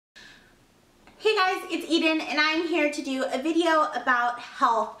Hey guys, it's Eden and I'm here to do a video about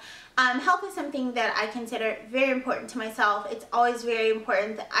health. Health is something that I consider very important to myself. It's always very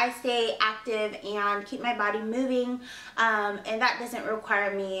important that I stay active and keep my body moving, and that doesn't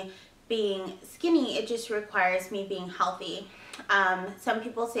require me being skinny, it just requires me being healthy. Some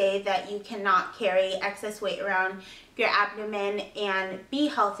people say that you cannot carry excess weight around your abdomen and be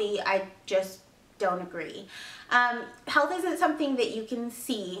healthy. I just don't agree. Health isn't something that you can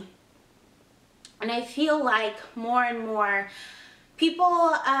see. And I feel like more and more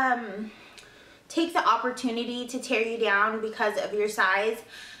people take the opportunity to tear you down because of your size,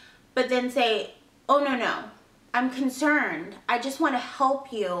 but then say, oh no, I'm concerned. I just want to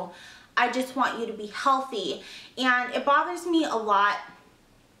help you. I just want you to be healthy. And it bothers me a lot,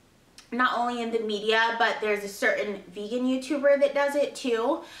 not only in the media, but there's a certain vegan YouTuber that does it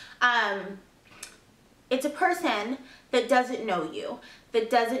too. It's a person that doesn't know you, that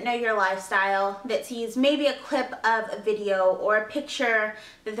doesn't know your lifestyle, that sees maybe a clip of a video or a picture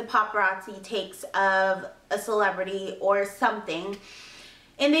that the paparazzi takes of a celebrity or something,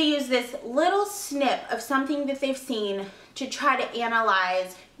 and they use this little snip of something that they've seen to try to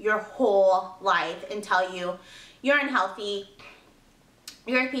analyze your whole life and tell you you're unhealthy,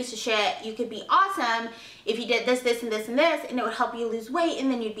 you're a piece of shit, you could be awesome if you did this, this, and this, and this, and it would help you lose weight, and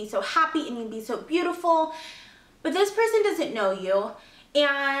then you'd be so happy and you'd be so beautiful. But this person doesn't know you,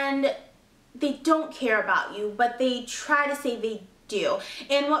 and they don't care about you, but they try to say they do.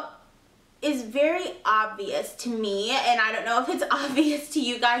 And what is very obvious to me, and I don't know if it's obvious to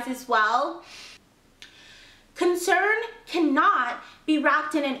you guys as well, concern cannot be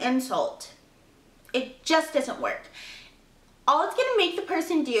wrapped in an insult. It just doesn't work. All it's gonna make the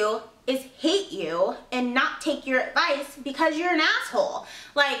person do is hate you and not take your advice because you're an asshole.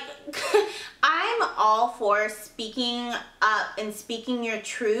 Like, I'm all for speaking up and speaking your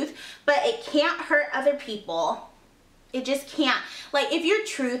truth, but it can't hurt other people. It just can't. Like, if your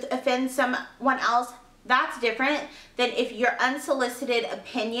truth offends someone else, that's different than if your unsolicited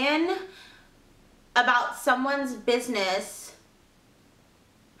opinion about someone's business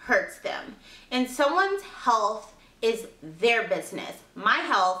hurts them. And someone's health is their business. My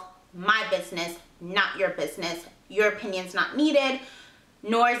health, my business, not your business. Your opinion's not needed,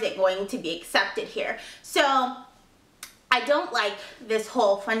 nor is it going to be accepted here. So I don't like this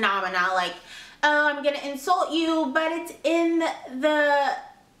whole phenomena, like, oh, I'm gonna insult you, but it's in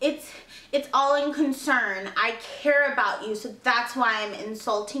it's all in concern. I care about you, so that's why I'm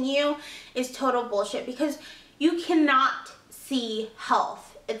insulting you, is total bullshit, because you cannot see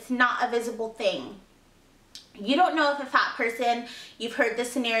health. It's not a visible thing. You don't know if a fat person, you've heard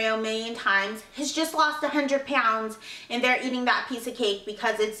this scenario a million times, has just lost 100 pounds and they're eating that piece of cake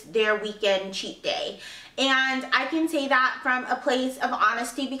because it's their weekend cheat day. And I can say that from a place of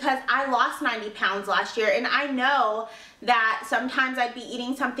honesty because I lost 90 pounds last year, and I know that sometimes I'd be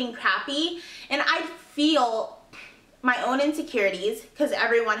eating something crappy and I'd feel my own insecurities, because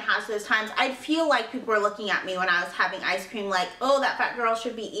everyone has those times. I'd feel like people were looking at me when I was having ice cream like, oh, that fat girl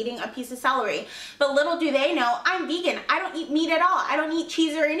should be eating a piece of celery. But little do they know, I'm vegan. I don't eat meat at all. I don't eat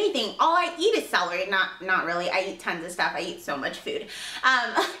cheese or anything. All I eat is celery. Not really. I eat tons of stuff. I eat so much food.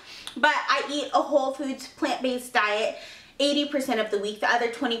 But I eat a whole foods plant-based diet 80% of the week. The other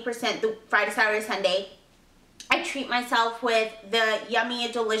 20% the Friday, Saturday, Sunday. I treat myself with the yummy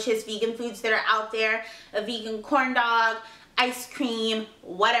and delicious vegan foods that are out there, a vegan corn dog, ice cream,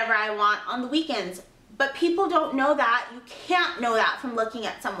 whatever I want on the weekends. But people don't know that. You can't know that from looking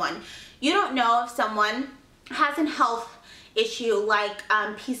at someone. You don't know if someone has a health issue like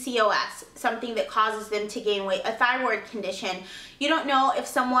PCOS, something that causes them to gain weight, a thyroid condition. You don't know if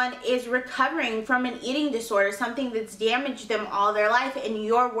someone is recovering from an eating disorder, something that's damaged them all their life, and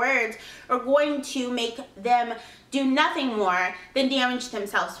your words are going to make them do nothing more than damage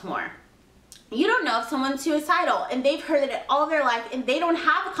themselves more. You don't know if someone's suicidal and they've heard it all their life and they don't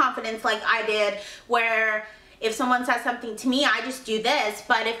have a confidence like I did, where if someone says something to me, I just do this.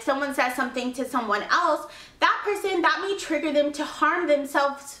 But if someone says something to someone else, that person, that may trigger them to harm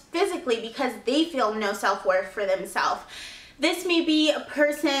themselves physically because they feel no self-worth for themselves. This may be a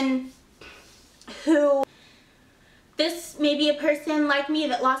person like me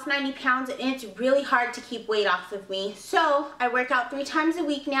that lost 90 pounds, and it's really hard to keep weight off of me. So I work out 3 times a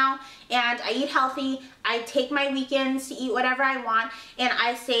week now, and I eat healthy. I take my weekends to eat whatever I want, and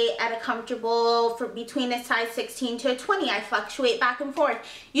I stay at a comfortable between a size 16 to a 20. I fluctuate back and forth.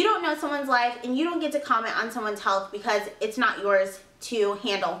 You don't know someone's life, and you don't get to comment on someone's health because it's not yours to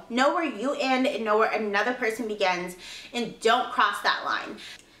handle. Know where you end and know where another person begins, and don't cross that line.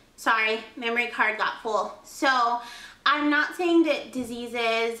 Sorry, memory card got full. So I'm not saying that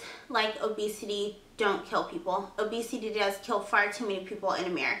diseases like obesity don't kill people. Obesity does kill far too many people in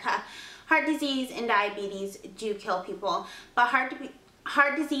America. Heart disease and diabetes do kill people, but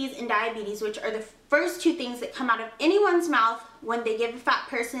heart disease and diabetes, which are the first two things that come out of anyone's mouth when they give a fat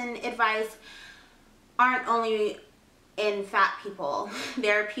person advice, aren't only in fat people.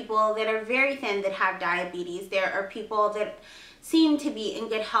 There are people that are very thin that have diabetes. There are people that seem to be in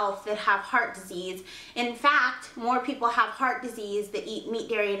good health that have heart disease. In fact, more people have heart disease that eat meat,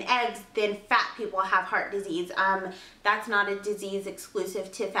 dairy, and eggs than fat people have heart disease. That's not a disease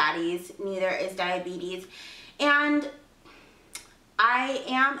exclusive to fatties, neither is diabetes. And I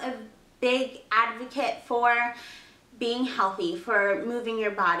am a big advocate for being healthy, for moving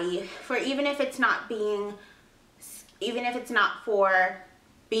your body, for even if it's not for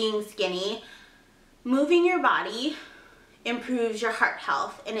being skinny, moving your body improves your heart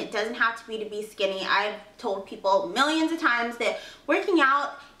health. And it doesn't have to be skinny. I've told people millions of times that working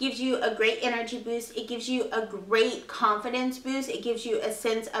out gives you a great energy boost. It gives you a great confidence boost. It gives you a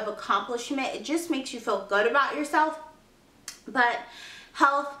sense of accomplishment. It just makes you feel good about yourself. But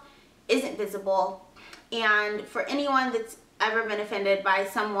health isn't visible. And for anyone that's ever been offended by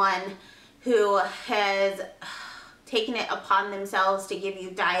someone who has taken it upon themselves to give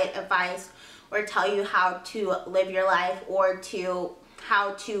you diet advice or tell you how to live your life or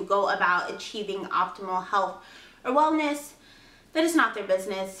how to go about achieving optimal health or wellness, that is not their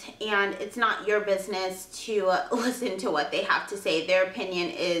business, and it's not your business to listen to what they have to say. Their opinion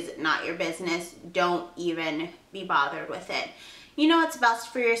is not your business. Don't even be bothered with it. You know what's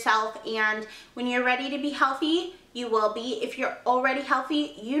best for yourself, and when you're ready to be healthy, you will be. If you're already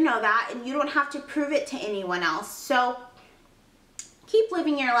healthy, you know that, and you don't have to prove it to anyone else. So keep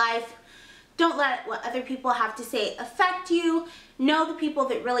living your life. Don't let what other people have to say affect you. Know the people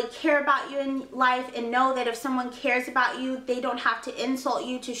that really care about you in life, and know that if someone cares about you, they don't have to insult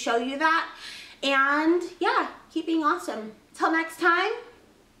you to show you that. And yeah, keep being awesome. Till next time,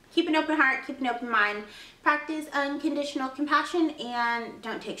 keep an open heart, keep an open mind, practice unconditional compassion, and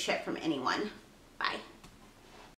don't take shit from anyone. Bye.